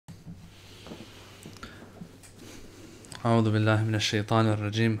أعوذ بالله من الشيطان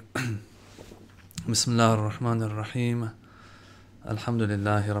الرجيم بسم الله الرحمن الرحيم الحمد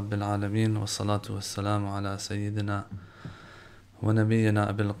لله رب العالمين والصلاة والسلام على سيدنا ونبينا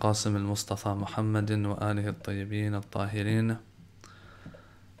أبي القاسم المصطفى محمد وآله الطيبين الطاهرين.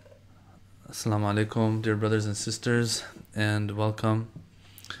 Assalamu alaikum, dear brothers and sisters, and welcome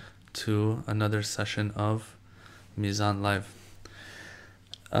to another session of Mizan Live.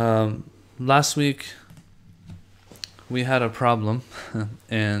 Last week we had a problem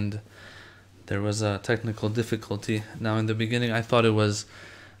and there was a technical difficulty. Now in the beginning I thought it was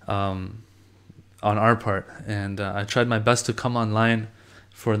on our part, and I tried my best to come online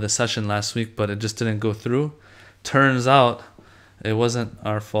for the session last week, but it just didn't go through. Turns out it wasn't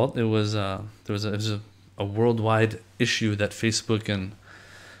our fault. It was a worldwide issue that Facebook and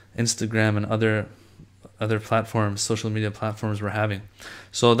Instagram and other platforms, social media platforms, were having.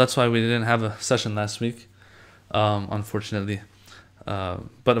 So that's why we didn't have a session last week, unfortunately.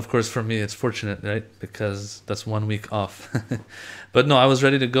 But of course for me it's fortunate, right? Because that's 1 week off. But no, I was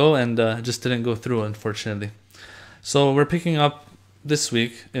ready to go and it just didn't go through, unfortunately. So we're picking up this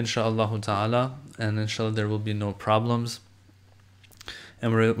week, inshallah ta'ala, and inshallah there will be no problems.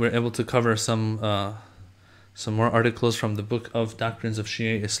 And we're able to cover some more articles from the book of Doctrines of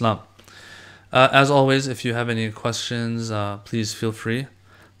Shi Islam. As always, if you have any questions, please feel free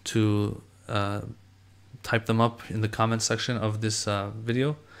to type them up in the comment section of this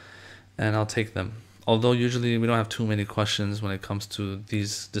video, and I'll take them. Although usually we don't have too many questions when it comes to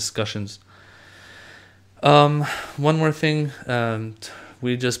these discussions. One more thing,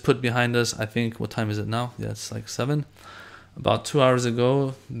 we just put behind us, I think, what time is it now? Yeah, it's like 7. About 2 hours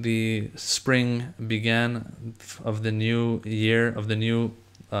ago, the spring began of the new year, of the new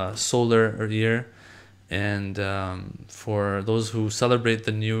solar year. And for those who celebrate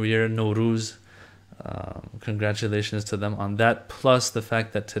the new year, Nowruz, congratulations to them on that. Plus the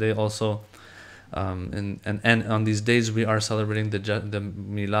fact that today also, and on these days, we are celebrating the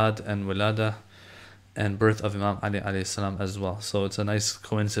Milad and Wilada and birth of Imam Ali alayhi salam as well. So it's a nice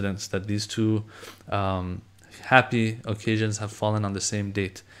coincidence that these two happy occasions have fallen on the same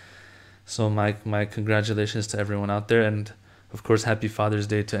date. So my congratulations to everyone out there, and of course happy Father's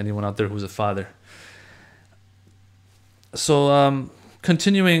Day to anyone out there who's a father. So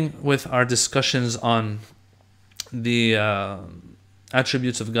continuing with our discussions on the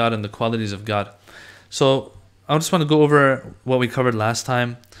attributes of God and the qualities of God. So I just want to go over what we covered last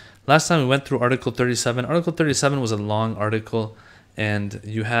time. Last time we went through Article 37. Article 37 was a long article, and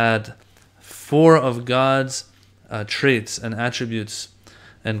you had 4 of God's traits and attributes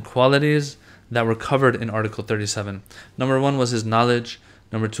and qualities that were covered in Article 37. Number 1 was his knowledge.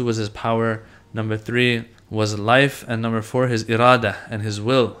 Number 2 was his power. Number 3 was life. And number 4, his irada and his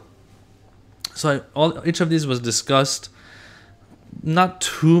will. So each of these was discussed, not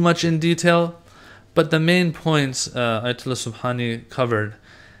too much in detail, but the main points Ayatullah Subhani covered.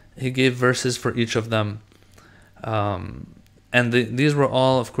 He gave verses for each of them. And these were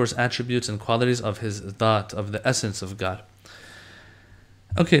all, of course, attributes and qualities of his dhat, of the essence of God.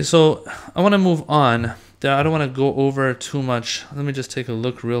 Okay, so I want to move on. I don't want to go over too much. Let me just take a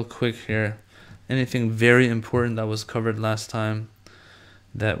look real quick here. Anything very important that was covered last time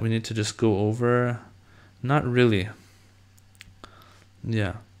that we need to just go over? Not really.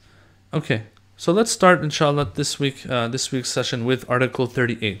 Yeah. Okay, so let's start, inshallah, this week's session with Article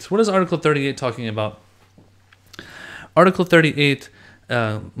 38. What is Article 38 talking about? Article 38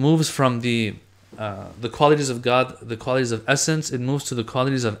 moves from the qualities of God, the qualities of essence. It moves to the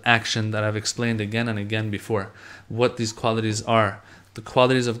qualities of action that I've explained again and again before, what these qualities are. The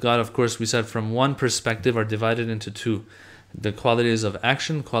qualities of God, of course, we said from one perspective are divided into 2. The qualities of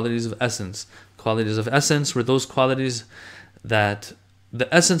action, qualities of essence. Qualities of essence were those qualities that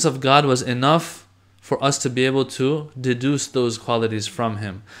the essence of God was enough for us to be able to deduce those qualities from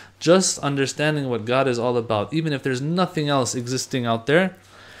him. Just understanding what God is all about, even if there's nothing else existing out there,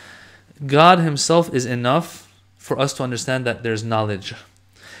 God himself is enough for us to understand that there's knowledge.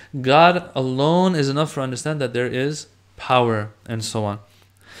 God alone is enough for understand that there is power, and so on.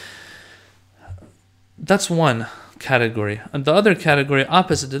 That's one category. And the other category,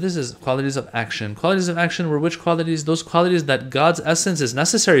 opposite to this, is qualities of action. Qualities of action were which qualities? Those qualities that God's essence is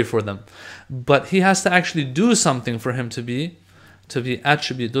necessary for them. But he has to actually do something for him to be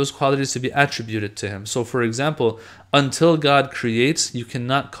those qualities to be attributed to him. So for example, until God creates, you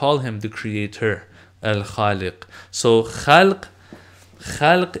cannot call him the creator, al-khaliq. So khalq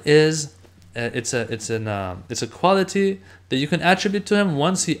is it's a quality that you can attribute to him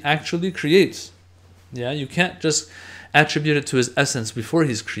once he actually creates. Yeah, you can't just attribute it to his essence before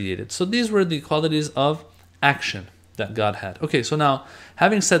he's created. So these were the qualities of action. that God had. Okay, so now,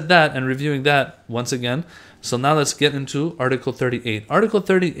 having said that and reviewing that once again, so now let's get into Article 38. Article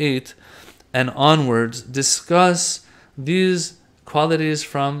 38 and onwards discuss these qualities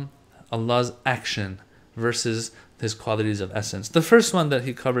from Allah's action versus His qualities of essence. The first one that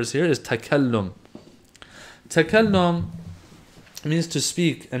he covers here is takallum. Takallum means to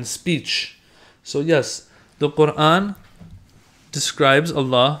speak and speech. So yes, the Quran describes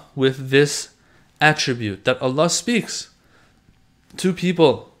Allah with this attribute, that Allah speaks to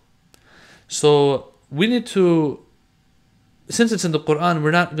people. So we need to, since it's in the Quran,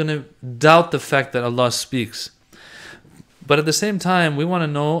 we're not going to doubt the fact that Allah speaks. But at the same time, we want to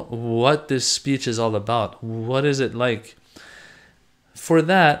know what this speech is all about. What is it like? For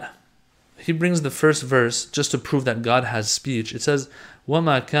that, he brings the first verse just to prove that God has speech. It says,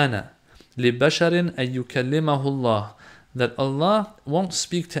 وَمَا كَانَ لِبَشَرٍ أَن يُكَلِّمَهُ اللَّهُ, that Allah won't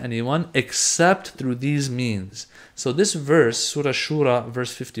speak to anyone except through these means. So this verse, Surah Shura,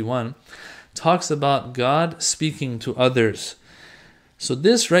 verse 51, talks about God speaking to others. So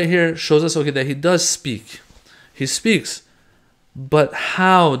this right here shows us, okay, that He does speak. He speaks. But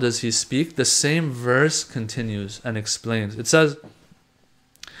how does He speak? The same verse continues and explains. It says,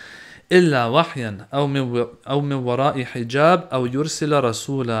 إِلَّا وَحْيًا أَوْ مِنْ وَرَاءِ حِجَابٍ أَوْ يُرْسِلَ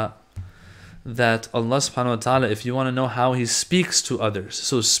رَسُولًا, that Allah subhanahu wa ta'ala, if you want to know how He speaks to others,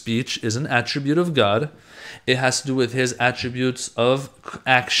 so speech is an attribute of God. It has to do with His attributes of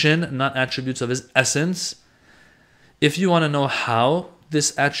action, not attributes of His essence. If you want to know how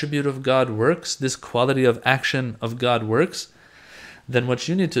this attribute of God works, this quality of action of God works, then what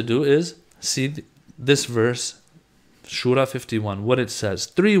you need to do is see this verse, Shura 51, what it says.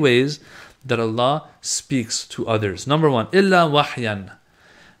 3 ways that Allah speaks to others. Number 1, إِلَّا وَحْيًا,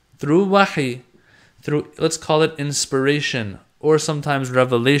 through wahi, through, let's call it inspiration, or sometimes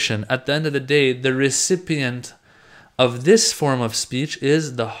revelation. At the end of the day, the recipient of this form of speech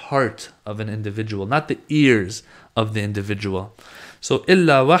is the heart of an individual, not the ears of the individual. So,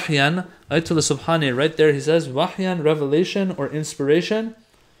 إِلَّا وَحْيًا, Ayatullah Subhani, right there, he says, wahyan, revelation or inspiration,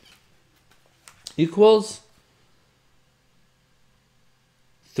 equals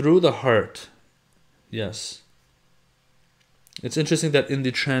through the heart. Yes. It's interesting that in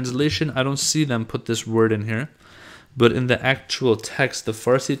the translation, I don't see them put this word in here. But in the actual text, the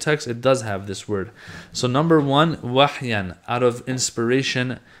Farsi text, it does have this word. So number 1, wahyan, out of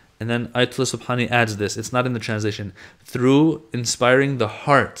inspiration. And then Ayatullah Subhani adds this. It's not in the translation. Through inspiring the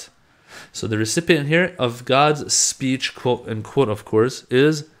heart. So the recipient here of God's speech, quote unquote, of course,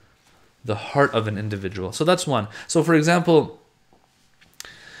 is the heart of an individual. So that's one. So for example,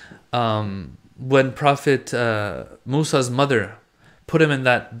 when Prophet Musa's mother put him in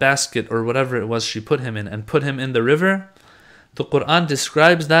that basket or whatever it was she put him in and put him in the river, the Quran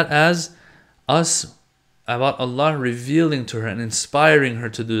describes that as us, about Allah revealing to her and inspiring her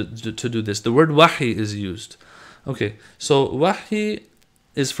to do this. The word wahi is used. Okay, so wahi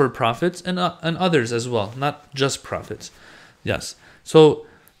is for prophets and others as well, not just prophets. Yes, so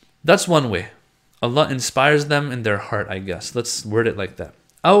that's one way. Allah inspires them in their heart, I guess. Let's word it like that.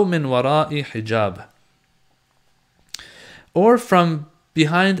 أَوْ مِنْ وَرَاءِ حِجَابٍ, or from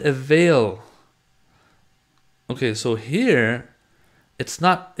behind a veil. Okay, so here, it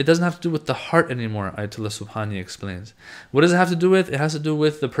doesn't have to do with the heart anymore, Ayatullah Subhani explains. What does it have to do with? It has to do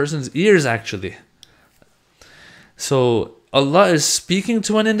with the person's ears, actually. So, Allah is speaking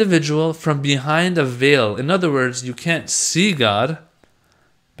to an individual from behind a veil. In other words, you can't see God,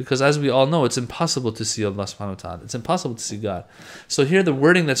 because as we all know, it's impossible to see Allah subhanahu wa ta'ala. It's impossible to see God. So here the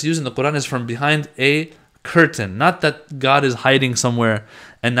wording that's used in the Quran is from behind a curtain. Not that God is hiding somewhere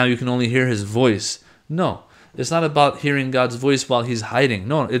and now you can only hear His voice. No, it's not about hearing God's voice while He's hiding.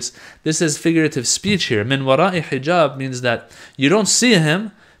 No, this is figurative speech here. Min wara'i hijab means that you don't see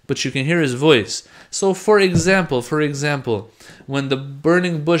Him, but you can hear His voice. So for example, when the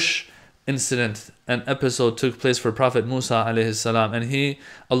burning bush incident, an episode took place for Prophet Musa alayhi salam, and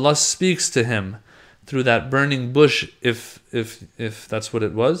Allah speaks to him through that burning bush, if that's what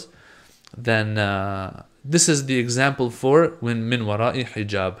it was, then this is the example for when min wara'i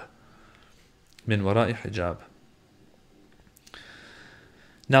hijab. Min wara'i hijab.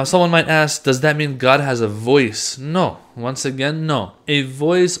 Now someone might ask, does that mean God has a voice? No. Once again, no. A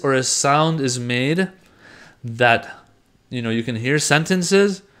voice or a sound is made that, you can hear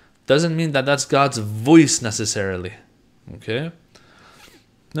sentences, doesn't mean that that's God's voice necessarily. Okay?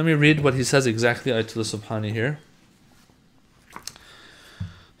 Let me read what he says exactly, Ayatullah Subhani here.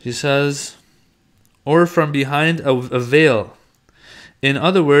 He says, or from behind a veil. In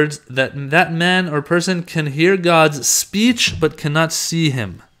other words, that man or person can hear God's speech but cannot see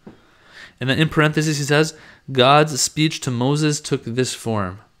Him. And then in parentheses he says, God's speech to Moses took this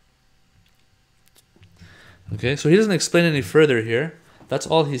form. Okay, so he doesn't explain any further here. That's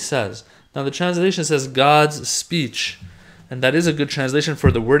all he says. Now the translation says God's speech. And that is a good translation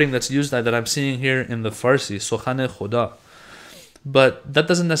for the wording that's used that I'm seeing here in the Farsi, Sokhane Khuda. But that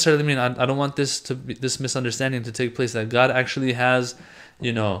doesn't necessarily mean, I don't want this misunderstanding to take place, that God actually has,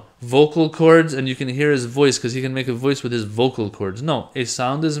 vocal cords and you can hear his voice because he can make a voice with his vocal cords. No, a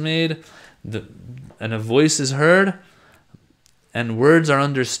sound is made and a voice is heard and words are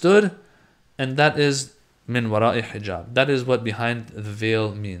understood, and that is min wara'i hijab. That is what behind the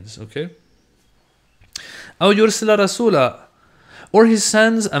veil means, okay? أو يرسل رسولا, or he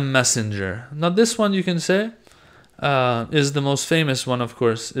sends a messenger. Now this one you can say is the most famous one, of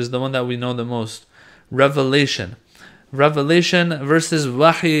course, is the one that we know the most. Revelation. Revelation versus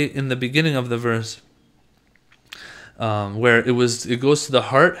wahi in the beginning of the verse, where it goes to the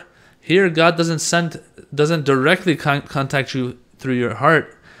heart. Here God doesn't directly contact you through your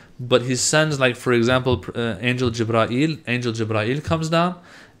heart, but he sends, like for example, Angel Jibra'il comes down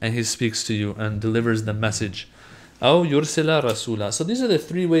and he speaks to you and delivers the message. أو يرسل رسولا. So these are the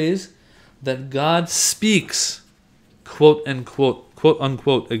three ways that God speaks, quote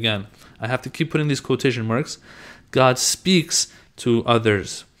unquote again. I have to keep putting these quotation marks. God speaks to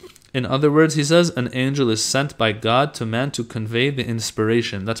others. In other words, he says, an angel is sent by God to man to convey the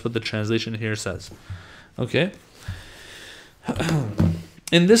inspiration. That's what the translation here says. Okay?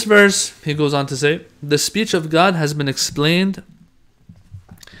 In this verse, he goes on to say, the speech of God has been explained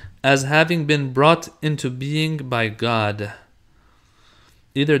as having been brought into being by God,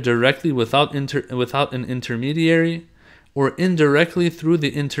 either directly without an intermediary, or indirectly through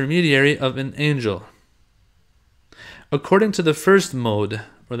the intermediary of an angel. According to the first mode,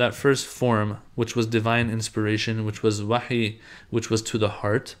 or that first form, which was divine inspiration, which was wahi, which was to the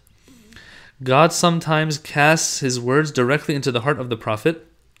heart, God sometimes casts his words directly into the heart of the Prophet,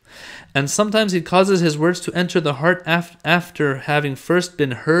 and sometimes he causes his words to enter the heart after having first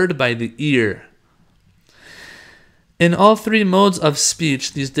been heard by the ear. In all three modes of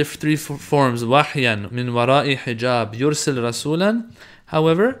speech, these three forms, wahyan, min wara'i hijab, yursil rasulan,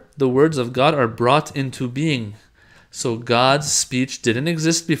 however, the words of God are brought into being. So God's speech didn't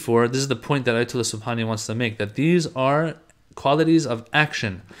exist before. This is the point that Ayatullah Subhani wants to make, that these are qualities of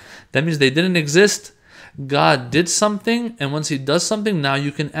action. That means they didn't exist. God did something, and once he does something, now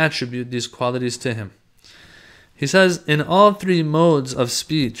you can attribute these qualities to him. He says, in all three modes of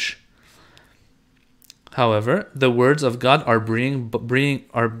speech, however, the words of God are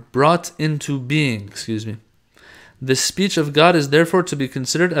brought into being. The speech of God is therefore to be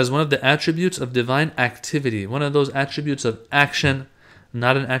considered as one of the attributes of divine activity, one of those attributes of action,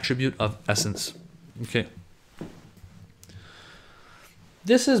 not an attribute of essence. Okay.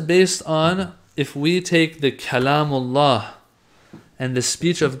 This is based on, if we take the kalamullah and the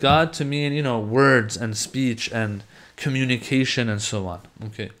speech of God to mean, words and speech and communication and so on.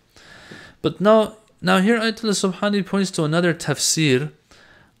 Okay. But now here Ayatullah Subhani points to another tafsir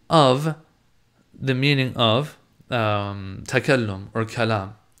of the meaning of takallum or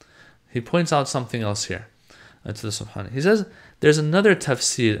kalam. He points out something else here. Ayatullah Subhani. He says there's another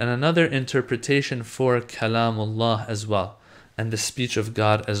tafsir and another interpretation for kalamullah as well, and the speech of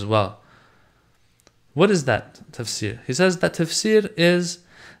God as well. What is that tafsir? He says that tafsir is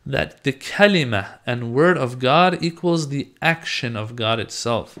that the kalima and word of God equals the action of God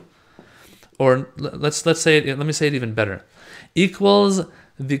itself. Or let's say it, let me say it even better. Equals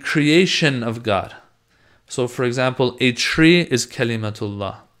the creation of God. So for example, a tree is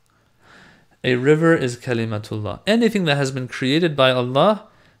kalimatullah. A river is kalimatullah. Anything that has been created by Allah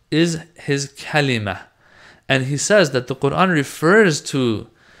is his kalima. And he says that the Quran refers to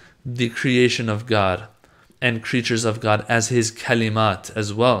the creation of God and creatures of God as his kalimat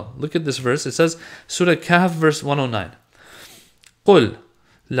as well. Look at this verse. It says, Surah Kahf, verse 109. قُلْ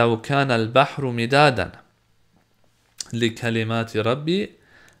لَوْ كَانَ الْبَحْرُ مِدَادًا لِكَلِمَاتِ رَبِّي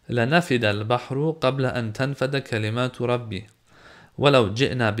لَنَفِدَ الْبَحْرُ قَبْلَ أَن تَنْفَدَ كَلِمَاتُ رَبِّي وَلَوْ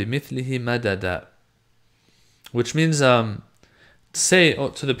جِئْنَا بِمِثْلِهِ مَدَدًا. Which means, say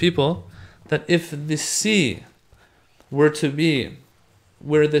to the people that if the sea were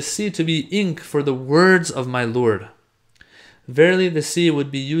the sea to be ink for the words of my Lord, verily the sea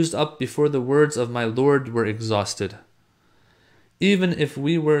would be used up before the words of my Lord were exhausted. Even if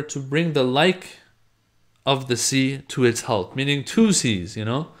we were to bring the like of the sea to its help, meaning two seas,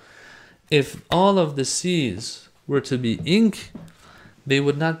 if all of the seas were to be ink, they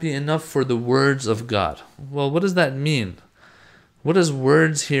would not be enough for the words of God. Well, what does that mean? What does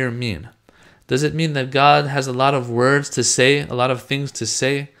words here mean? Does it mean that God has a lot of words to say, a lot of things to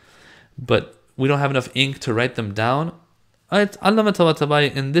say? but we don't have enough ink to write them down. Allama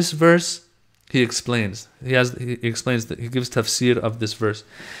Tabatabai, in this verse, he explains. He explains that he gives tafsir of this verse.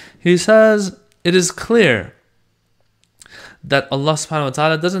 He says, it is clear that Allah subhanahu wa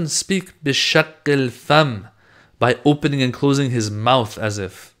ta'ala doesn't speak bishaqqil fam, by opening and closing his mouth as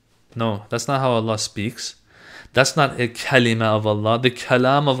if. No, that's not how Allah speaks. That's not a kalima of Allah. The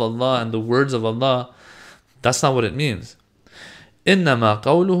kalam of Allah and the words of Allah, that's not what it means. إِنَّمَا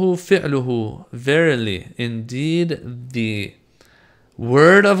قَوْلُهُ فِعْلُهُ. Verily, indeed, the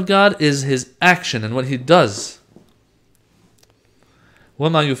word of God is his action and what he does.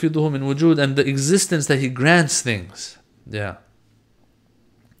 وَمَا يُفِيدُهُ مِنْ وُجُودٍ. And the existence that he grants things. Yeah.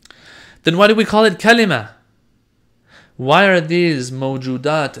 Then why do we call it kalima? Why are these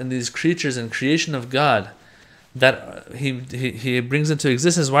mawjudat and these creatures and creation of God that he brings into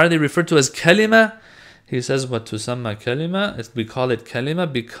existence, why are they referred to as kalima? He says, what tusamma kalima? We call it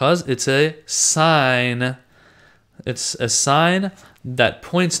kalima because it's a sign. It's a sign that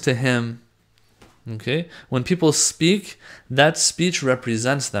points to him. Okay? When people speak, that speech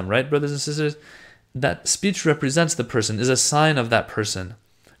represents them, right, brothers and sisters? That speech represents the person, is a sign of that person.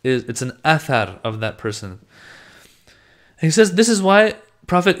 It's an athar of that person. He says this is why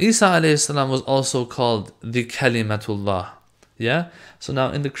Prophet Isa alayhi salam was also called the Kalimatullah. Yeah? So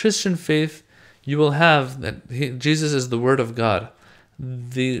now in the Christian faith, you will have that Jesus is the Word of God.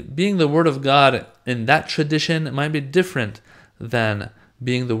 Being the Word of God in that tradition might be different than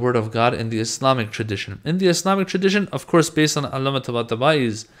being the Word of God in the Islamic tradition. In the Islamic tradition, of course, based on Allama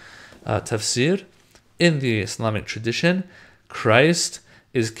Tabatabai's tafsir, in the Islamic tradition, Christ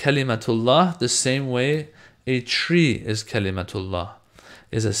is Kalimatullah the same way a tree is Kalimatullah,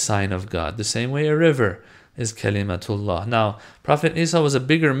 is a sign of God. The same way a river is Kalimatullah. Now, Prophet Isa was a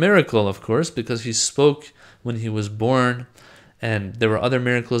bigger miracle, of course, because he spoke when he was born, and there were other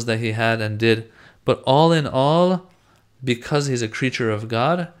miracles that he had and did. But all in all, because he's a creature of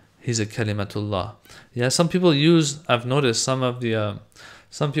God, he's a Kalimatullah. Yeah, some people I've noticed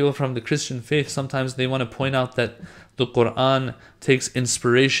some people from the Christian faith, sometimes they want to point out that the Quran takes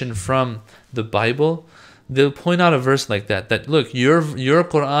inspiration from the Bible. They'll point out a verse like that look, your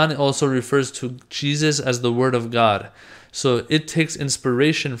Quran also refers to Jesus as the Word of God. So it takes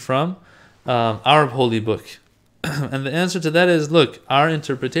inspiration from our holy book. And the answer to that is, look, our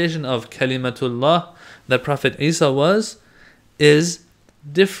interpretation of Kalimatullah, that Prophet Isa is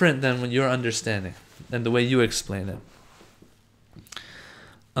different than what you're understanding and the way you explain it.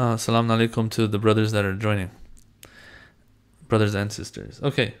 Assalamu alaikum to the brothers that are joining. Brothers and sisters.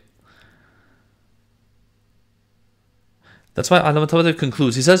 Okay. That's why Allama Tabatabai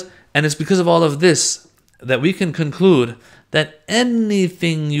concludes. He says, and it's because of all of this that we can conclude that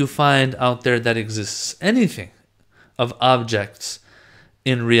anything you find out there that exists, anything of objects,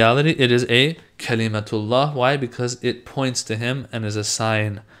 in reality, it is a Kalimatullah. Why? Because it points to him and is a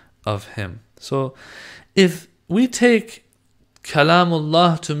sign of him. So, if we take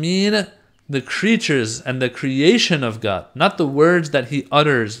Kalamullah to mean the creatures and the creation of God, not the words that he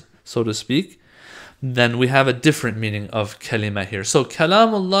utters, so to speak, then we have a different meaning of kalima here. So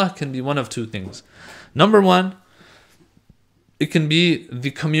Kalamullah can be one of two things. Number one, it can be the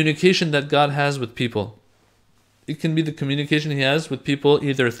communication that God has with people. It can be the communication he has with people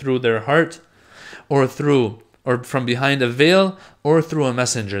either through their heart or from behind a veil or through a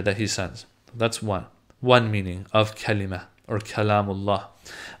messenger that he sends. That's one meaning of kalima or Kalamullah.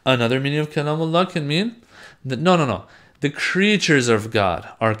 Another meaning of Kalamullah can mean that no. The creatures of God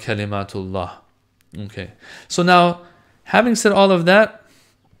are Kalimatullah. Okay, so now, having said all of that,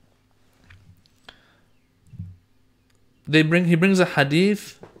 he brings a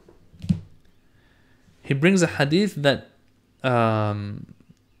hadith. He brings a hadith that Ayatullah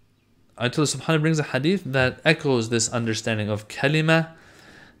Subhani brings a hadith that echoes this understanding of kalima,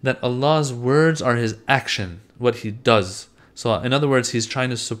 that Allah's words are his action, what he does. So in other words, he's trying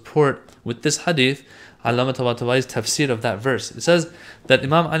to support with this hadith Allama Tabatabai's tafsir of that verse. It says that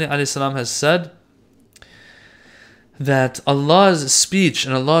Imam Ali alayhi salam has said that Allah's speech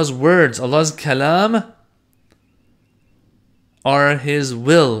and Allah's words, Allah's kalam, are his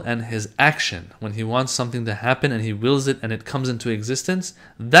will and his action. When he wants something to happen and he wills it and it comes into existence,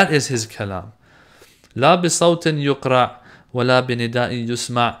 that is his kalam. La bisawtin yuqra' wa la binida'in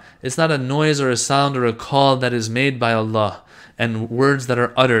yusma'. It's not a noise or a sound or a call that is made by Allah and words that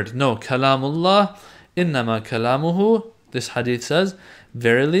are uttered. No, kalamullah, innama kalamuhu, this hadith says,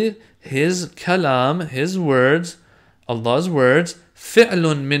 verily his kalam, his words, Allah's words,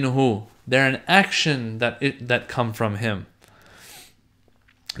 fi'lun minhu, they're an action that come from him,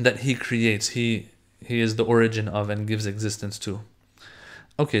 that he creates, he is the origin of and gives existence to.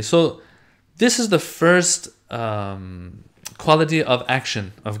 Okay, so this is the first quality of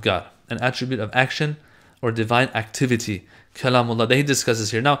action of God, an attribute of action or divine activity, kalamullah, that he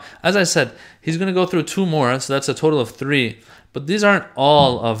discusses here. Now, as I said, he's going to go through two more, so that's a total of three. But these aren't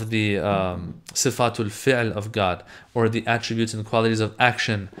all of the sifatul fi'l of God, or the attributes and qualities of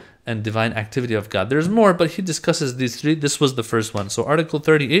action and divine activity of God. There's more, but he discusses these three. This was the first one. So Article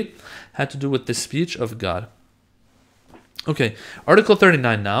 38 had to do with the speech of God. Okay, Article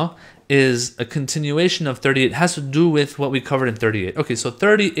 39 now is a continuation of 38. It has to do with what we covered in 38. Okay, so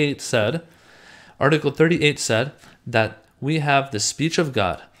 38 said, Article 38 said that we have the speech of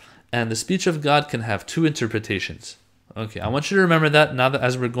God, and the speech of God can have two interpretations. Okay, I want you to remember that now that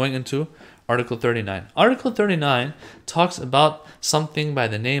as we're going into Article 39. Article 39 talks about something by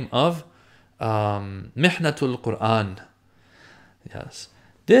the name of Mihnatul Quran. Yes.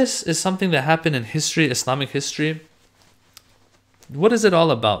 This is something that happened in history, Islamic history. What is it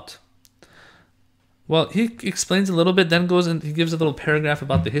all about? Well, he explains a little bit, then goes and he gives a little paragraph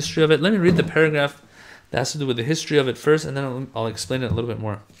about the history of it. Let me read the paragraph that has to do with the history of it first, and then I'll explain it a little bit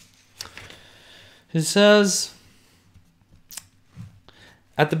more. He says,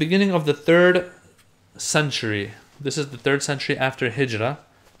 at the beginning of the 3rd century, this is the 3rd century after Hijrah,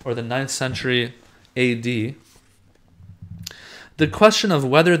 or the 9th century AD, the question of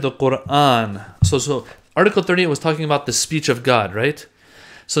whether the Quran, so Article 38 was talking about the speech of God, right?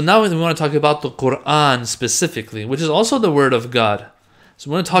 So now we want to talk about the Quran specifically, which is also the word of God. So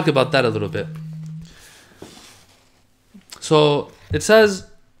we want to talk about that a little bit. So it says,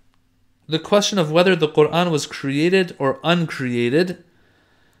 the question of whether the Quran was created or uncreated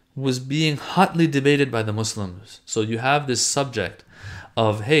was being hotly debated by the Muslims. So you have this subject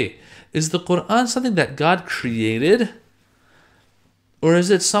of, hey, is the Quran something that God created? Or is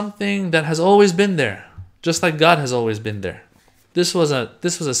it something that has always been there? Just like God has always been there. This was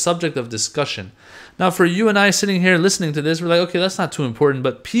a subject of discussion. Now for you and I sitting here listening to this, we're like, okay, that's not too important.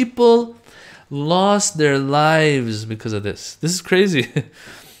 But people lost their lives because of this. This is crazy.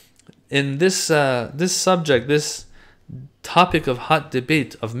 In this subject, this topic of hot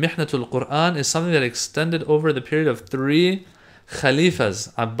debate of Mihnatul Quran is something that extended over the period of 3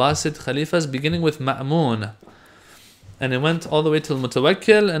 Khalifas, Abbasid Khalifas, beginning with Ma'mun. And it went all the way till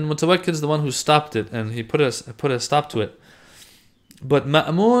Mutawakkil, and Mutawakkil is the one who stopped it, and he put a stop to it. But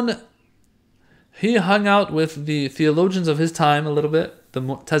Ma'mun, he hung out with the theologians of his time a little bit, the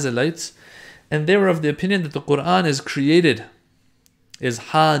Mu'tazilites, and they were of the opinion that the Quran is created, is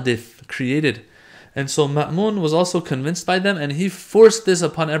hadith, created. And so Ma'mun was also convinced by them, and he forced this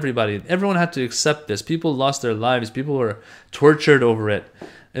upon everybody. Everyone had to accept this. People lost their lives. People were tortured over it.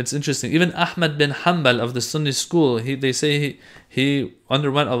 It's interesting. Even Ahmad bin Hanbal of the Sunni school, they say he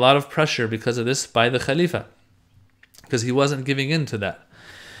underwent a lot of pressure because of this by the Khalifa, because he wasn't giving in to that.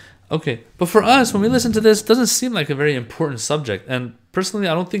 Okay, but for us, when we listen to this, it doesn't seem like a very important subject. And personally,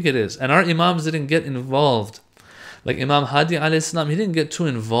 I don't think it is. And our Imams didn't get involved. Like Imam Hadi alayhi salam, he didn't get too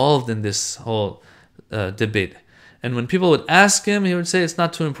involved in this whole debate. And when people would ask him, he would say, it's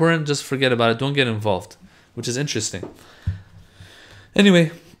not too important, just forget about it, don't get involved, which is interesting.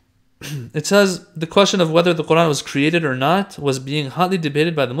 Anyway, it says the question of whether the Quran was created or not was being hotly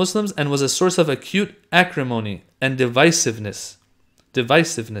debated by the Muslims and was a source of acute acrimony and divisiveness.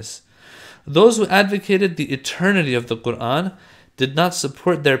 Those who advocated the eternity of the Quran did not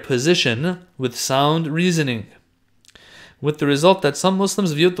support their position with sound reasoning, with the result that some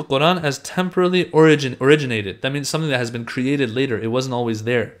Muslims viewed the Quran as temporally originated. That means something that has been created later. It wasn't always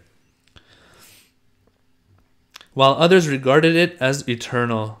there. While others regarded it as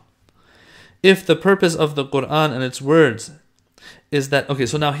eternal. If the purpose of the Quran and its words is that... Okay,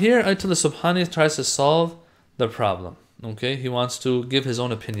 so now here Ayatullah Subhani tries to solve the problem. Okay, he wants to give his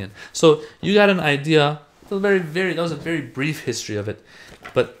own opinion. So you got an idea. That was a very brief history of it.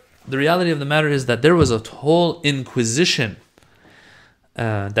 But the reality of the matter is that there was a whole inquisition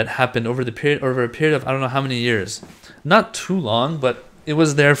that happened over a period of I don't know how many years. Not too long, but it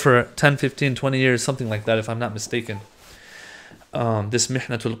was there for 10, 15, 20 years, something like that, if I'm not mistaken. This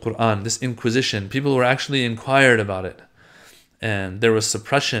Mihnatul Quran, this inquisition, people were actually inquired about it. And there was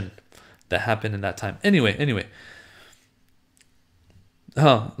suppression that happened in that time. Anyway.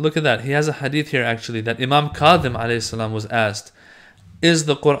 Oh, look at that. He has a hadith here actually that Imam Kadhim alayhi salam was asked, is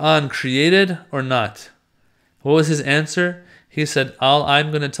the Quran created or not? What was his answer? He said, all I'm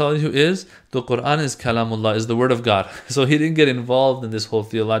going to tell you is the Quran is kalamullah, is the word of God. So he didn't get involved in this whole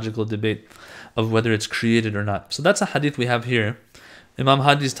theological debate of whether it's created or not. So that's a hadith we have here. Imam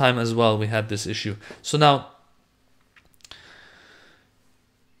Hadi's time as well, we had this issue. So now,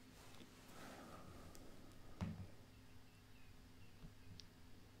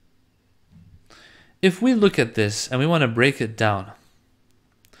 if we look at this and we want to break it down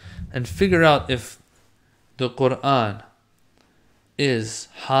and figure out if the Quran is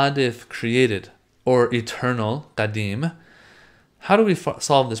hadith, created, or eternal, qadim, how do we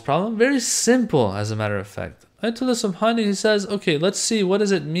solve this problem? Very simple, as a matter of fact. Ayatullah Subhani, he says, okay, let's see, what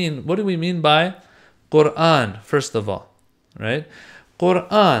does it mean? What do we mean by Quran, first of all, right?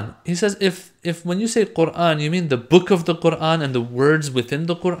 Quran, he says, if when you say Quran, you mean the book of the Quran and the words within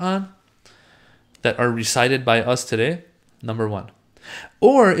the Quran that are recited by us today, number one.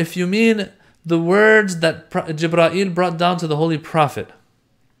 Or if you mean the words that Jibreel brought down to the Holy Prophet,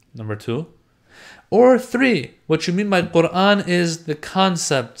 number two. Or three, what you mean by Quran is the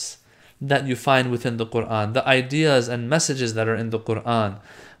concepts that you find within the Quran, the ideas and messages that are in the Quran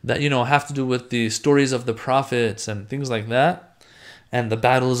that, have to do with the stories of the prophets and things like that, and the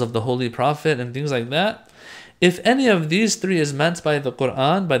battles of the Holy Prophet and things like that. If any of these three is meant by the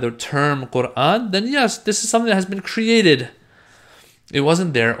Quran, by the term Quran, then yes, this is something that has been created. It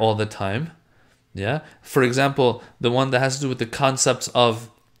wasn't there all the time. Yeah. For example, the one that has to do with the concepts of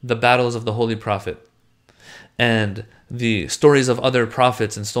the battles of the Holy Prophet and the stories of other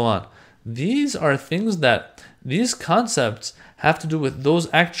prophets and so on. These are things that, these concepts have to do with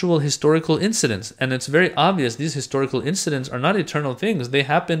those actual historical incidents. And it's very obvious these historical incidents are not eternal things. They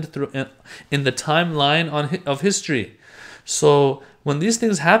happened in the timeline of history. So when these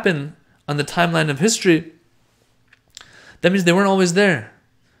things happen on the timeline of history, that means they weren't always there.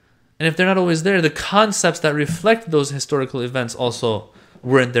 And if they're not always there, the concepts that reflect those historical events also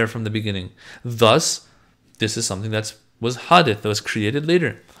weren't there from the beginning. Thus, this is something that was hadith, that was created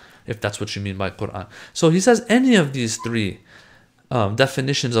later, if that's what you mean by Quran. So he says any of these three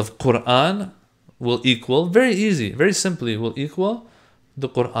definitions of Quran will equal, very easy, very simply, will equal the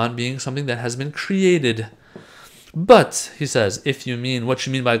Quran being something that has been created. But, he says, if you mean, what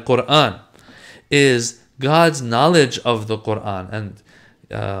you mean by Quran is God's knowledge of the Quran and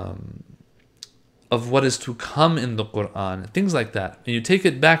of what is to come in the Quran, things like that, and you take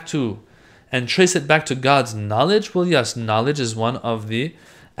it back to and trace it back to God's knowledge, well, yes, knowledge is one of the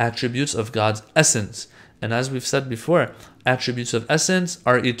attributes of God's essence. And as we've said before, attributes of essence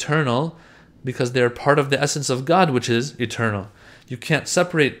are eternal because they're part of the essence of God, which is eternal. You can't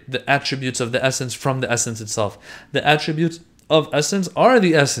separate the attributes of the essence from the essence itself. The attributes of essence are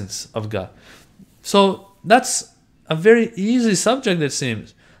the essence of God. So that's a very easy subject, it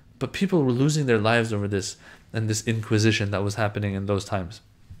seems. But people were losing their lives over this and this inquisition that was happening in those times,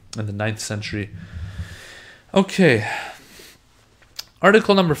 in the 9th century. Okay.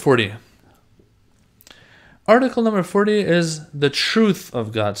 Article number 40. Article number 40 is the truth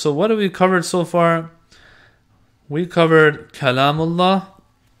of God. So what have we covered so far? We covered Kalamullah,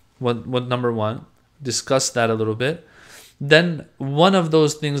 what number one, discussed that a little bit. Then one of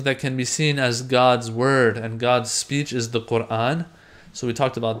those things that can be seen as God's word and God's speech is the Quran. So we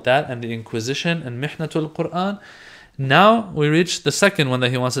talked about that and the Inquisition and Mihnatul Quran. Now we reach the second one that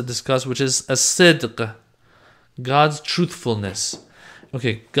he wants to discuss, which is as-sidq, God's truthfulness.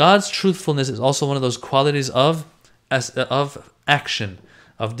 Okay, God's truthfulness is also one of those qualities of action,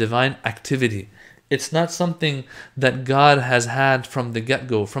 of divine activity. It's not something that God has had from the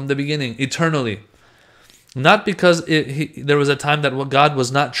get-go, from the beginning, eternally. Not because there was a time that God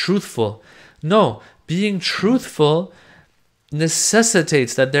was not truthful. No, being truthful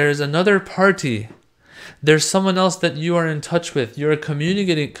necessitates that there is another party. There's someone else that you are in touch with, you're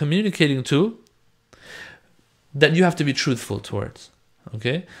communicating to, that you have to be truthful towards.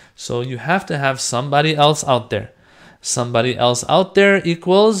 Okay, so you have to have somebody else out there. Somebody else out there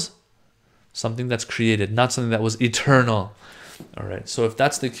equals something that's created, not something that was eternal. All right, so if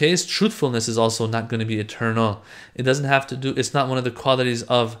that's the case, truthfulness is also not going to be eternal. It doesn't have to do, it's not one of the qualities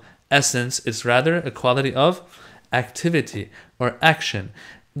of essence, it's rather a quality of activity or action.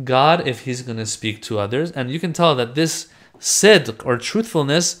 God, if he's going to speak to others, and you can tell that this sidq or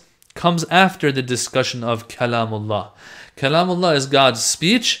truthfulness comes after the discussion of Kalamullah. Kalamullah is God's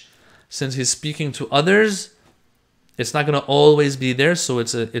speech. Since he's speaking to others, it's not going to always be there, so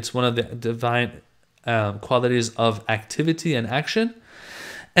it's one of the divine qualities of activity and action.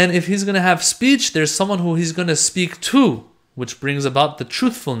 And if he's going to have speech, there's someone who he's going to speak to, which brings about the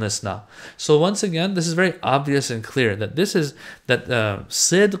truthfulness now. So once again, this is very obvious and clear that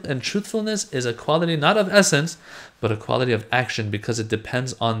sidq and truthfulness is a quality not of essence, but a quality of action, because it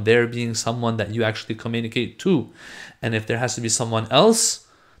depends on there being someone that you actually communicate to. And if there has to be someone else,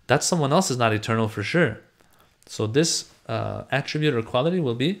 that someone else is not eternal for sure. So this attribute or quality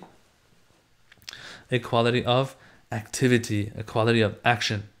will be a quality of activity, a quality of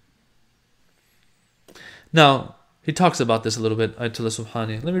action. Now, he talks about this a little bit, Ayatullah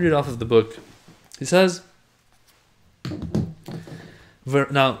Subhani. Let me read off of the book. He says,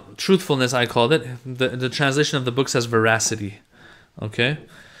 now, truthfulness, I called it. The translation of the book says veracity. Okay?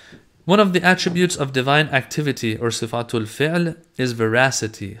 One of the attributes of divine activity, or sifatul fi'l, is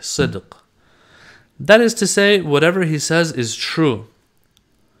veracity, sidq. That is to say, whatever he says is true.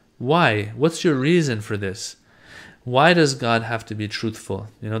 Why? What's your reason for this? Why does God have to be truthful?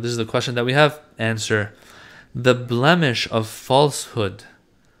 This is the question that we have. Answer. The blemish of falsehood,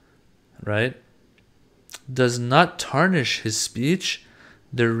 right, does not tarnish his speech.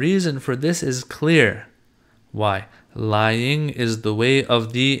 The reason for this is clear. Why? Lying is the way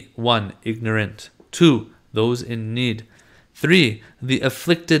of the 1. Ignorant, 2. Those in need, 3. The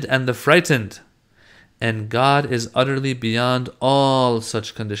afflicted and the frightened. And God is utterly beyond all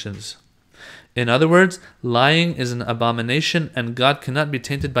such conditions. In other words, lying is an abomination and God cannot be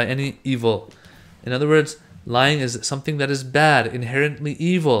tainted by any evil. In other words, lying is something that is bad, inherently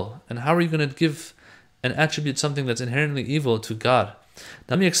evil. And how are you going to give and attribute something that's inherently evil to God?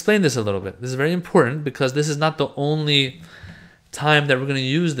 Let me explain this a little bit. This is very important because this is not the only time that we're going to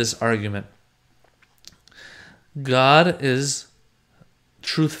use this argument. God is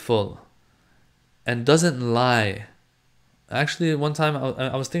truthful and doesn't lie. Actually, one time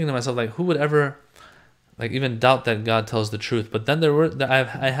I was thinking to myself, like, who would ever even doubt that God tells the truth? But then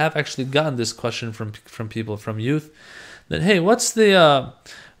I have actually gotten this question from people, from youth, that, hey, what's the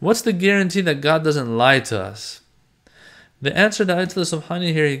guarantee that God doesn't lie to us? The answer that Ayatullah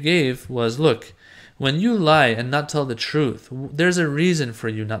Subhani here he gave was, look, when you lie and not tell the truth, there's a reason for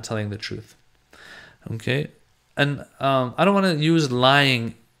you not telling the truth. Okay? And I don't want to use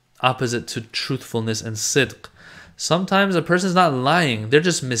lying opposite to truthfulness and sidq. Sometimes a person's not lying, they're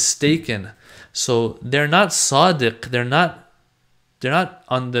just mistaken. So they're not sadiq, they're not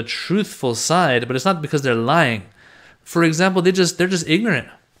on the truthful side, but it's not because they're lying. For example, they're just ignorant.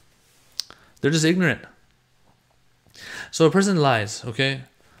 They're just ignorant. So a person lies, okay,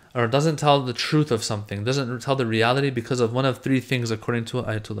 or doesn't tell the truth of something, doesn't tell the reality because of one of 3 things according to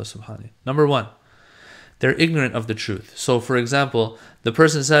Ayatullah Subhani. Number 1, they're ignorant of the truth. So, for example, the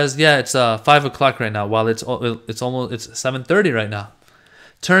person says, "Yeah, it's 5 o'clock right now," while it's 7:30 right now.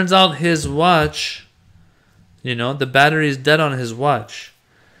 Turns out his watch, the battery is dead on his watch.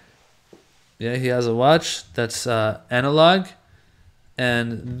 Yeah, he has a watch that's analog,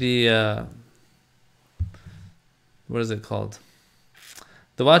 and the what is it called?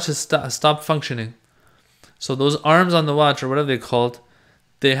 The watch has stopped functioning. So those arms on the watch, or whatever they're called,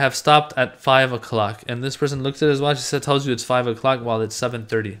 they have stopped at 5 o'clock. And this person looks at his watch, tells you it's 5 o'clock while it's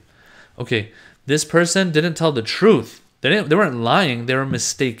 7:30. Okay, this person didn't tell the truth. They weren't lying, they were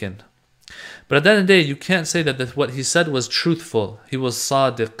mistaken. But at the end of the day, you can't say that what he said was truthful. He was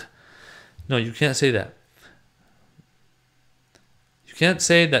sadiq. No, you can't say that. You can't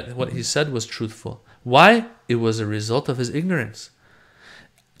say that what he said was truthful. Why? It was a result of his ignorance.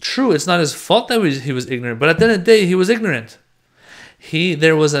 True, it's not his fault that he was ignorant, but at the end of the day, he was ignorant.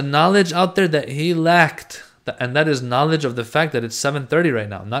 There was a knowledge out there that he lacked, and that is knowledge of the fact that it's 7:30 right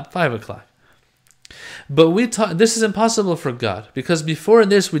now, not 5 o'clock. But this is impossible for God, because before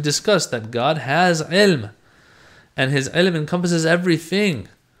this we discussed that God has ilm, and his ilm encompasses everything.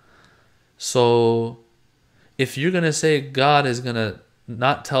 So if you're going to say God is going to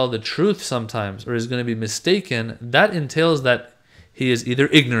not tell the truth sometimes, or is going to be mistaken, that entails that he is either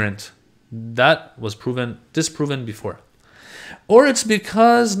ignorant. That was disproven before. Or it's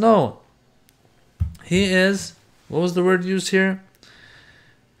because, no, he is, what was the word used here?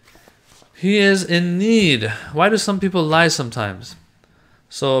 He is in need. Why do some people lie sometimes?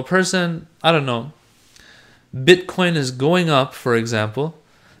 So a person, I don't know, Bitcoin is going up, for example,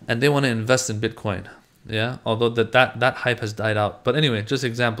 and they want to invest in Bitcoin. Yeah, although that hype has died out. But anyway, just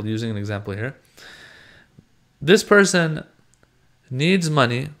using an example here. This person needs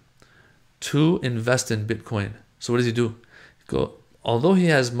money to invest in Bitcoin. So what does he do? Although he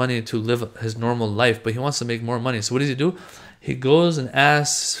has money to live his normal life, but he wants to make more money. So what does he do? He goes and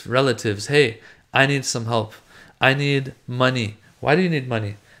asks relatives, "Hey, I need some help. I need money." "Why do you need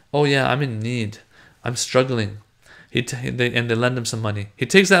money?" "Oh yeah, I'm in need. I'm struggling." And they lend him some money. He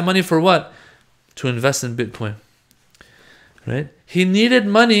takes that money for what? To invest in Bitcoin. Right? He needed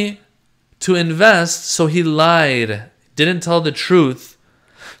money to invest, so he lied. Didn't tell the truth,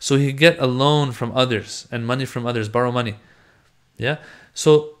 so he get a loan from others and money from others, borrow money. Yeah?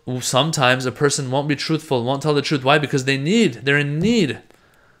 So sometimes a person won't be truthful, won't tell the truth. Why? Because they're in need.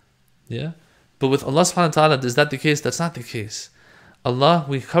 Yeah? But with Allah subhanahu wa ta'ala, is that the case? That's not the case. Allah,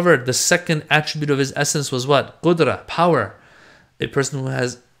 we covered the second attribute of his essence was what? Qudra, power. A person who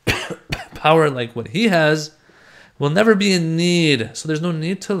has power like what he has will never be in need. So there's no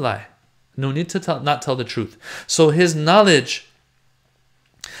need to lie. No need to not tell the truth. So his knowledge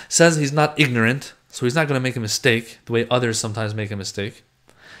says he's not ignorant, so he's not going to make a mistake the way others sometimes make a mistake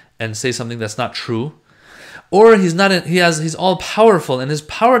and say something that's not true. Or he's all powerful, and his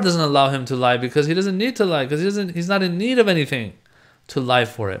power doesn't allow him to lie because he doesn't need to lie, because he's not in need of anything to lie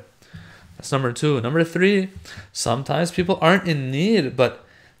for it. That's number 2. Number 3, sometimes people aren't in need, but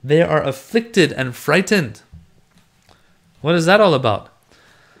they are afflicted and frightened. What is that all about?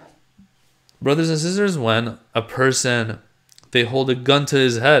 Brothers and sisters, when a person, they hold a gun to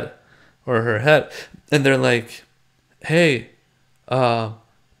his head or her head, and they're like, hey, are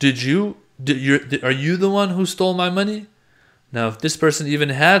you the one who stole my money? Now, if this person even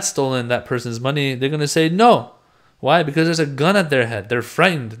had stolen that person's money, they're going to say no. Why? Because there's a gun at their head. They're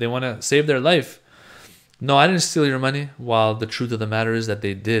frightened. They want to save their life. No, I didn't steal your money, while the truth of the matter is that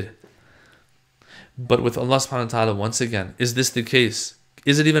they did. But with Allah subhanahu wa ta'ala, once again, is this the case?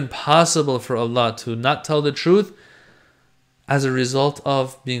 Is it even possible for Allah to not tell the truth as a result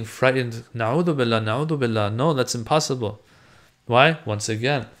of being frightened? Na'udhu billah, na'udhu billah. No, that's impossible. Why? Once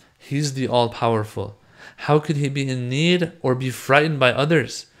again, He's the all-powerful. How could He be in need or be frightened by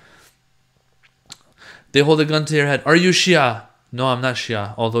others? They hold a gun to your head. Are you Shia? No, I'm not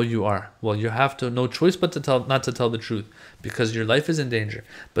Shia, although you are. Well, you have no choice but not to tell the truth, because your life is in danger.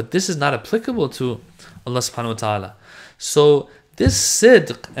 But this is not applicable to Allah subhanahu wa ta'ala. So this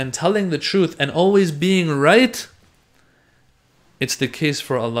sidq and telling the truth and always being right, it's the case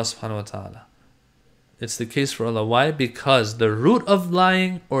for Allah subhanahu wa ta'ala. It's the case for Allah. Why? Because the root of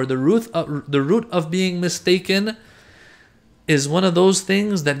lying, or the root of being mistaken, is one of those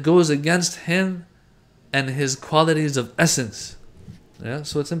things that goes against Him and His qualities of essence. Yeah,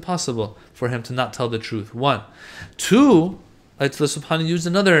 so it's impossible for him to not tell the truth. 1. 2, Ayatullah Subhani used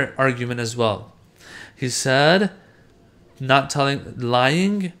another argument as well. He said,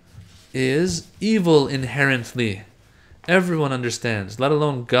 lying is evil inherently. Everyone understands, let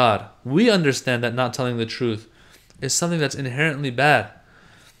alone God. We understand that not telling the truth is something that's inherently bad.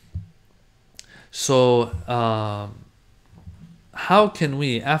 So, how can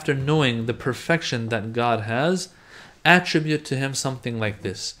we, after knowing the perfection that God has, attribute to Him something like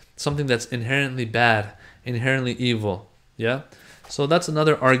this? Something that's inherently bad, inherently evil. Yeah? So that's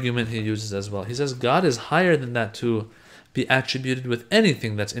another argument he uses as well. He says God is higher than that to be attributed with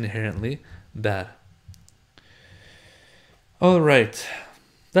anything that's inherently bad. Alright.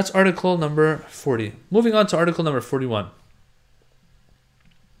 That's article number 40. Moving on to article number 41.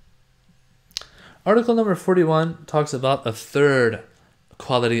 Article number 41 talks about a third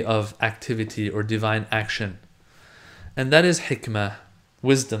quality of activity or divine action. And that is hikmah,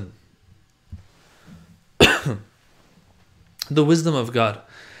 wisdom. The wisdom of God.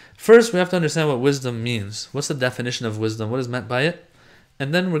 First, we have to understand what wisdom means. What's the definition of wisdom? What is meant by it?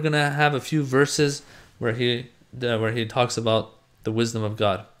 And then we're going to have a few verses where he talks about the wisdom of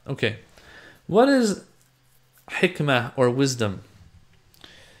God. Okay. What is hikmah or wisdom?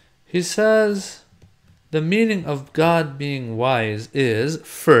 He says the meaning of God being wise is,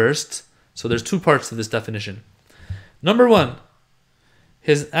 first, so there's 2 parts to this definition. Number 1,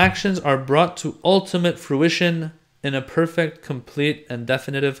 His actions are brought to ultimate fruition in a perfect, complete, and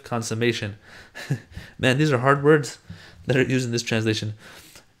definitive consummation. Man, these are hard words that are used in this translation.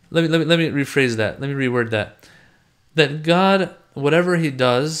 Let me rephrase that. Let me reword that. That God, whatever He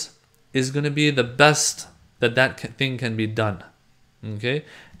does, is going to be the best that thing can be done. Okay?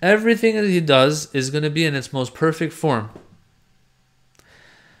 Everything that He does is going to be in its most perfect form.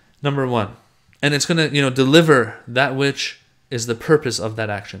 Number 1. And it's going to, deliver that which is the purpose of that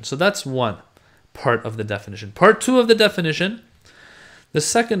action. So that's one part of the definition. Part 2 of the definition, the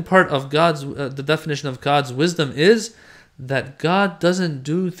second part of the definition of God's wisdom is that God doesn't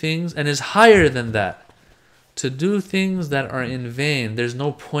do things, and is higher than that, to do things that are in vain. There's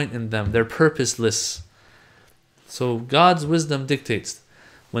no point in them. They're purposeless. So God's wisdom dictates,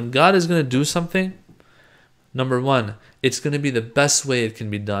 when God is going to do something, number 1, it's going to be the best way it can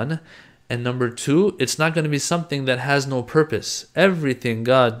be done. And number 2, it's not going to be something that has no purpose. Everything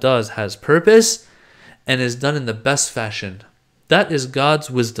God does has purpose and is done in the best fashion. That is God's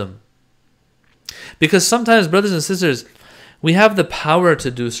wisdom. Because sometimes, brothers and sisters, we have the power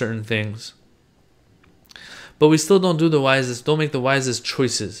to do certain things, but we still don't make the wisest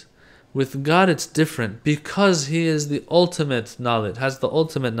choices. With God, it's different, because He is the ultimate knowledge, has the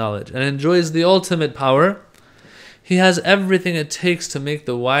ultimate knowledge, and enjoys the ultimate power. He has everything it takes to make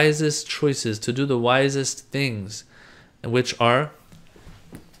the wisest choices, to do the wisest things, which are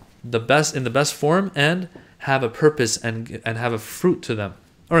the best, in the best form, and have a purpose and have a fruit to them.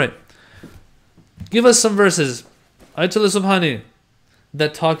 All right. Give us some verses, Ayatullah Subhani,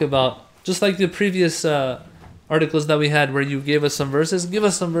 that talk about Just like the previous articles that we had where you gave us some verses, give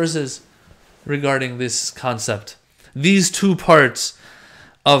us some verses regarding this concept. These two parts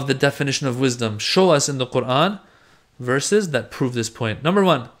of the definition of wisdom. Show us in the Quran verses that prove this point. Number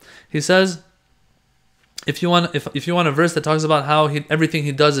one, he says, if you want a verse that talks about how everything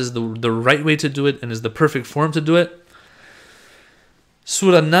he does is the right way to do it and is the perfect form to do it,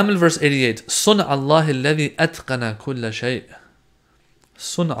 Surah Naml verse 88, Sun Allah alladhi atqana kulla shay.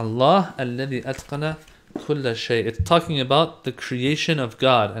 Sun Allah alladhi atqana kulla shay. It's talking about the creation of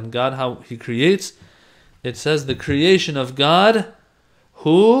God and God, how he creates. It says the creation of God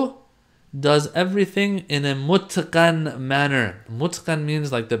who does everything in a mutqan manner. Mutqan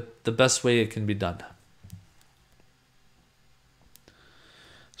means like the best way it can be done.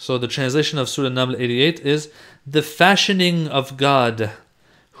 So the translation of Surah Naml 88 is the fashioning of God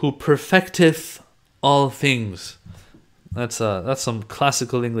who perfecteth all things. That's some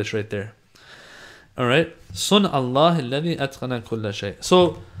classical English right there. Alright. Sun Allah alladhi atqana kulla shay.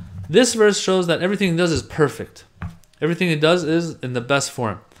 So this verse shows that everything he does is perfect. Everything he does is in the best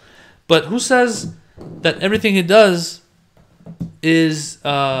form. But who says that everything he does is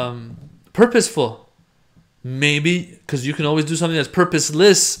purposeful? Maybe, because you can always do something that's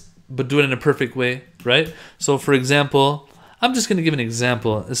purposeless, but do it in a perfect way, right? So, for example, I'm just going to give an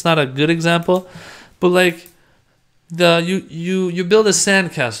example. It's not a good example, but like you build a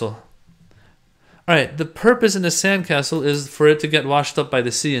sandcastle. All right, the purpose in a sandcastle is for it to get washed up by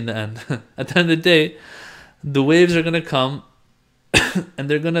the sea in the end. At the end of the day, the waves are going to come and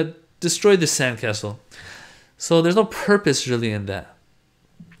they're going to destroy the sandcastle. So there's no purpose really in that.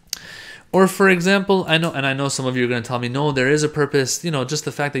 Or for example, I know some of you are going to tell me, no, there is a purpose. You know, just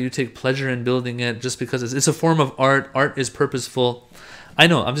the fact that you take pleasure in building it, just because it's a form of art. Art is purposeful. I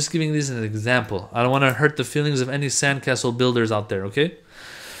know, I'm just giving these as an example. I don't want to hurt the feelings of any sandcastle builders out there, okay?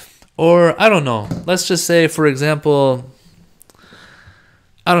 Or, I don't know, let's just say, for example,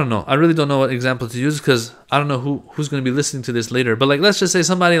 I don't know. I really don't know what example to use because I don't know who's going to be listening to this later. But like, let's just say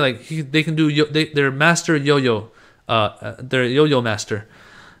somebody like they can do they're master yo-yo, they're a yo-yo master,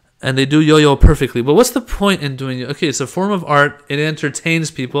 and they do yo-yo perfectly. But what's the point in doing it? Okay, it's a form of art. It entertains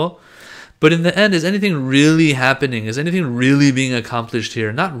people, but in the end, is anything really happening? Is anything really being accomplished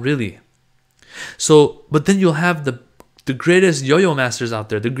here? Not really. So, but then you'll have the greatest yo-yo masters out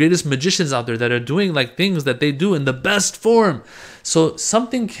there, the greatest magicians out there that are doing like things that they do in the best form. So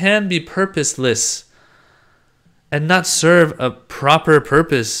something can be purposeless and not serve a proper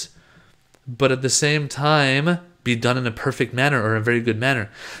purpose, but at the same time be done in a perfect manner or a very good manner.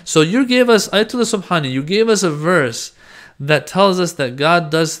 So you gave us, Ayatullah Subhani, you gave us a verse that tells us that God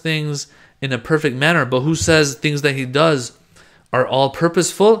does things in a perfect manner, but who says things that he does are all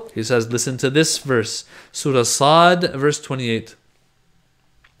purposeful? He says, listen to this verse. Surah Sad, verse 28.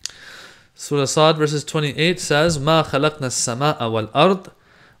 Surah Sad, verses 28 says, مَا خَلَقْنَا السَّمَاءَ وَالْأَرْضِ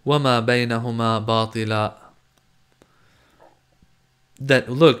وَمَا بَيْنَهُمَا بَاطِلًا. That,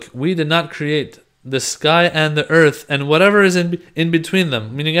 look, we did not create the sky and the earth and whatever is in between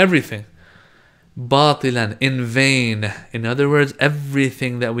them, meaning everything. بَاطِلًا, in vain. In other words,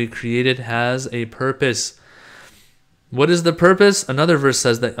 everything that we created has a purpose. What is the purpose? Another verse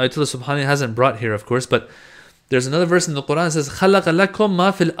says that Ayatullah Subhani hasn't brought here, of course, but there's another verse in the Quran that says, خَلَقَ لَكُم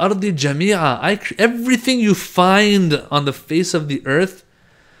مَا فِي الْأَرْضِ جَمِيعًا. Everything you find on the face of the earth,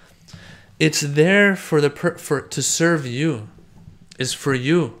 it's there for to serve you. It's for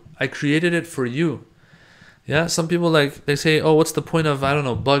you. I created it for you. Yeah, some people they say, oh, what's the point of, I don't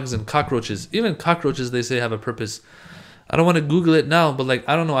know, bugs and cockroaches? Even cockroaches, they say, have a purpose. I don't want to Google it now, but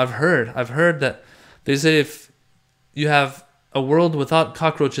I don't know, I've heard that they say if you have a world without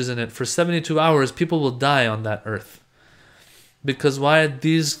cockroaches in it for 72 hours, people will die on that earth. Because why?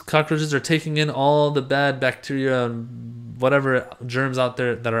 These cockroaches are taking in all the bad bacteria and whatever germs out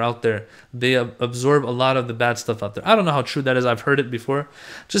there that are out there. They absorb a lot of the bad stuff out there. I don't know how true that is. I've heard it before.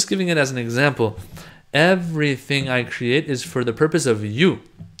 Just giving it as an example. Everything I create is for the purpose of you.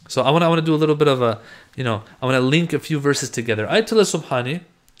 So I want to do a little bit of I want to link a few verses together. Ayatullah Subhani,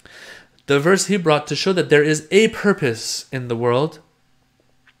 the verse he brought to show that there is a purpose in the world,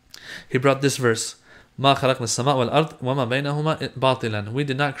 he brought this verse. مَا خَلَقْنَا السَّمَاءَ وَالْأَرْضِ وَمَا بَيْنَهُمَا بَاطِلًا. We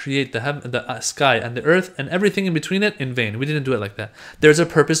did not create the sky and the earth and everything in between it in vain. We didn't do it like that. There's a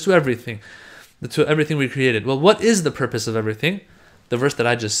purpose to everything we created. Well, what is the purpose of everything? The verse that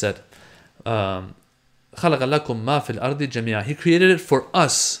I just said. خَلَقَ لَكُم مَا فِي الْأَرْضِ جَمِيعًا. He created it for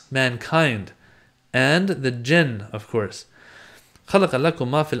us, mankind, and the jinn, of course. خَلَقَ لَكُم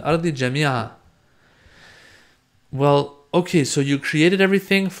مَا فِي الْأَرْضِ جَمِيعًا. Well, okay, so you created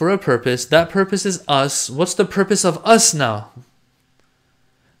everything for a purpose. That purpose is us. What's the purpose of us now?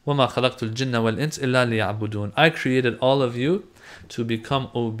 وَمَا خَلَقْتُ الْجِنَّ وَالْإِنسِ إِلَّا لِيَعْبُدُونَ. I created all of you to become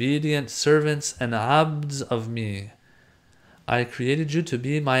obedient servants and abds of me. I created you to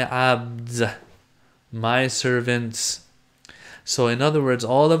be my abds, my servants. So in other words,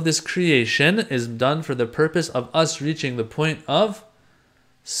 all of this creation is done for the purpose of us reaching the point of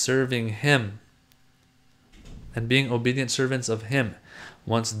serving Him and being obedient servants of Him.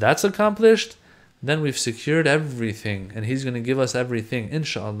 Once that's accomplished, then we've secured everything, and He's going to give us everything,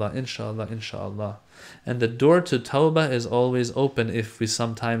 inshallah, inshallah, inshallah. And the door to tawbah is always open if we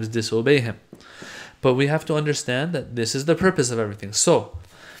sometimes disobey Him. But we have to understand that this is the purpose of everything. So,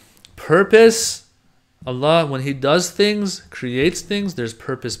 purpose, Allah, when He does things, creates things, there's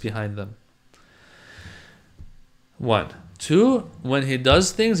purpose behind them. 1. 2, when He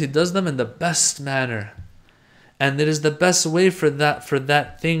does things, He does them in the best manner. And it is the best way for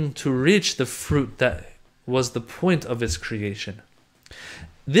that thing to reach the fruit that was the point of its creation.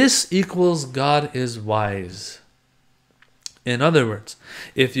 This equals God is wise. In other words,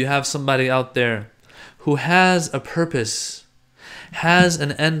 if you have somebody out there who has a purpose, has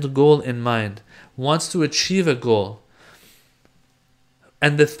an end goal in mind, wants to achieve a goal,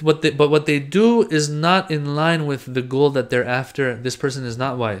 and what they do is not in line with the goal that they're after, this person is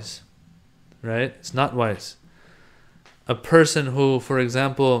not wise. Right? It's not wise. A person who, for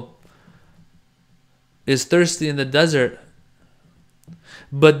example, is thirsty in the desert,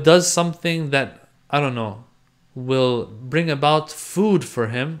 but does something that, I don't know, will bring about food for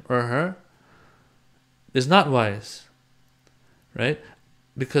him or her, is not wise. Right?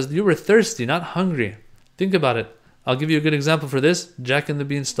 Because you were thirsty, not hungry. Think about it. I'll give you a good example for this. Jack and the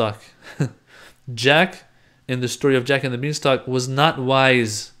Beanstalk. Jack, in the story of Jack and the Beanstalk, was not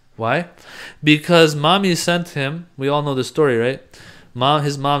wise. Why? Because mommy sent him, we all know the story, right?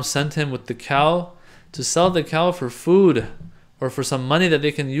 His mom sent him with the cow to sell the cow for food or for some money that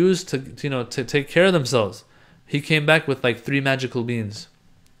they can use to take care of themselves. He came back with like 3 magical beans.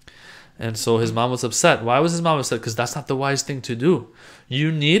 And so his mom was upset. Why was his mom upset? Because that's not the wise thing to do.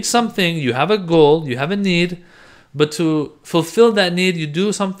 You need something, you have a goal, you have a need, but to fulfill that need, you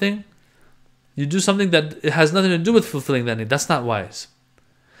do something that it has nothing to do with fulfilling that need. That's not wise.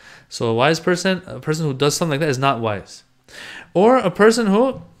 So a wise person, a person who does something like that, is not wise. Or a person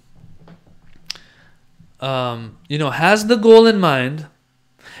who has the goal in mind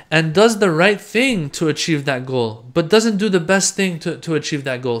and does the right thing to achieve that goal, but doesn't do the best thing to achieve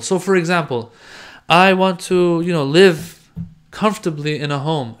that goal. So for example, I want to live comfortably in a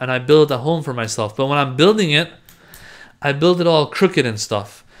home, and I build a home for myself, but when I'm building it, I build it all crooked and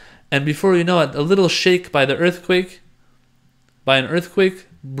stuff. And before you know it, a little shake by an earthquake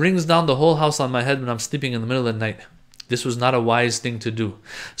brings down the whole house on my head when I'm sleeping in the middle of the night. This was not a wise thing to do.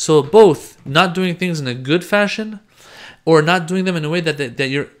 So both not doing things in a good fashion or not doing them in a way that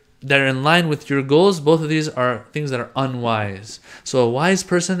are in line with your goals, both of these are things that are unwise. So a wise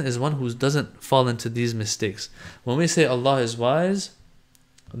person is one who doesn't fall into these mistakes. When we say Allah is wise,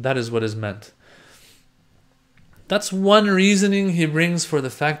 that is what is meant. That's one reasoning he brings for the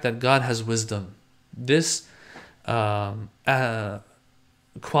fact that God has wisdom. This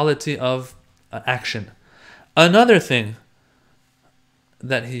quality of action. Another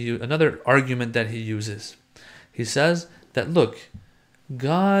argument that he uses, he says that look,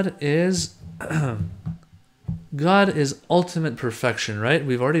 God is ultimate perfection, right?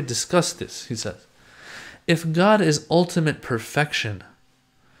 We've already discussed this. He says, if God is ultimate perfection,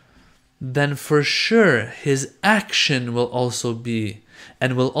 then for sure his action will also be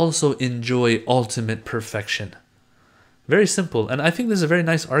and will also enjoy ultimate perfection. Very simple. And I think this is a very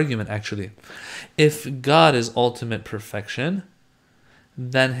nice argument, actually. If God is ultimate perfection,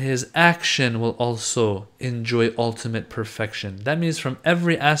 then his action will also enjoy ultimate perfection. That means from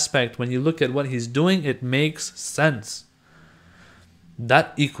every aspect, when you look at what he's doing, it makes sense.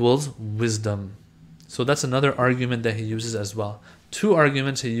 That equals wisdom. So that's another argument that he uses as well. 2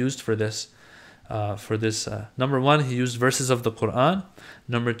 arguments he used for this. Number 1, he used verses of the Quran.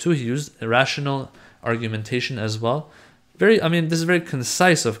 Number 2, he used rational argumentation as well. This is very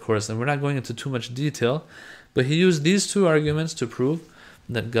concise, of course, and we're not going into too much detail, but he used these 2 arguments to prove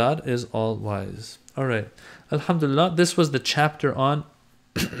that God is all wise. All right, Alhamdulillah. This was the chapter on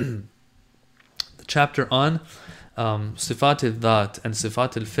Sifat al-Dhat and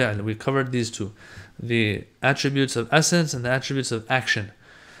Sifat al-Fi'l. We covered these 2, the attributes of essence and the attributes of action.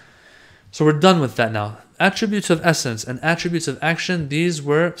 So we're done with that now. Attributes of essence and attributes of action, these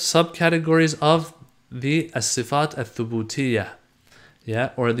were subcategories of the as-sifat al-thubutiyah,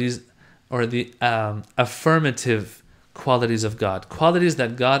 or the affirmative qualities of God, qualities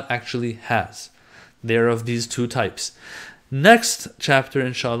that God actually has. They are of these 2 types. Next chapter,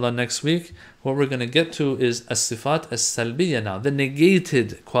 inshallah, next week, what we're going to get to is as-sifat as-salbiyya now, the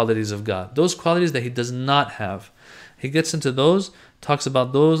negated qualities of God, those qualities that He does not have. He gets into those, talks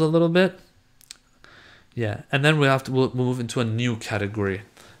about those a little bit. Yeah, and then we'll move into a new category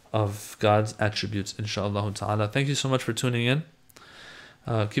of God's attributes, inshallah ta'ala. Thank you so much for tuning in.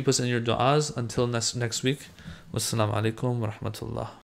 Keep us in your du'as until next week. Wassalamu alaikum wa rahmatullah.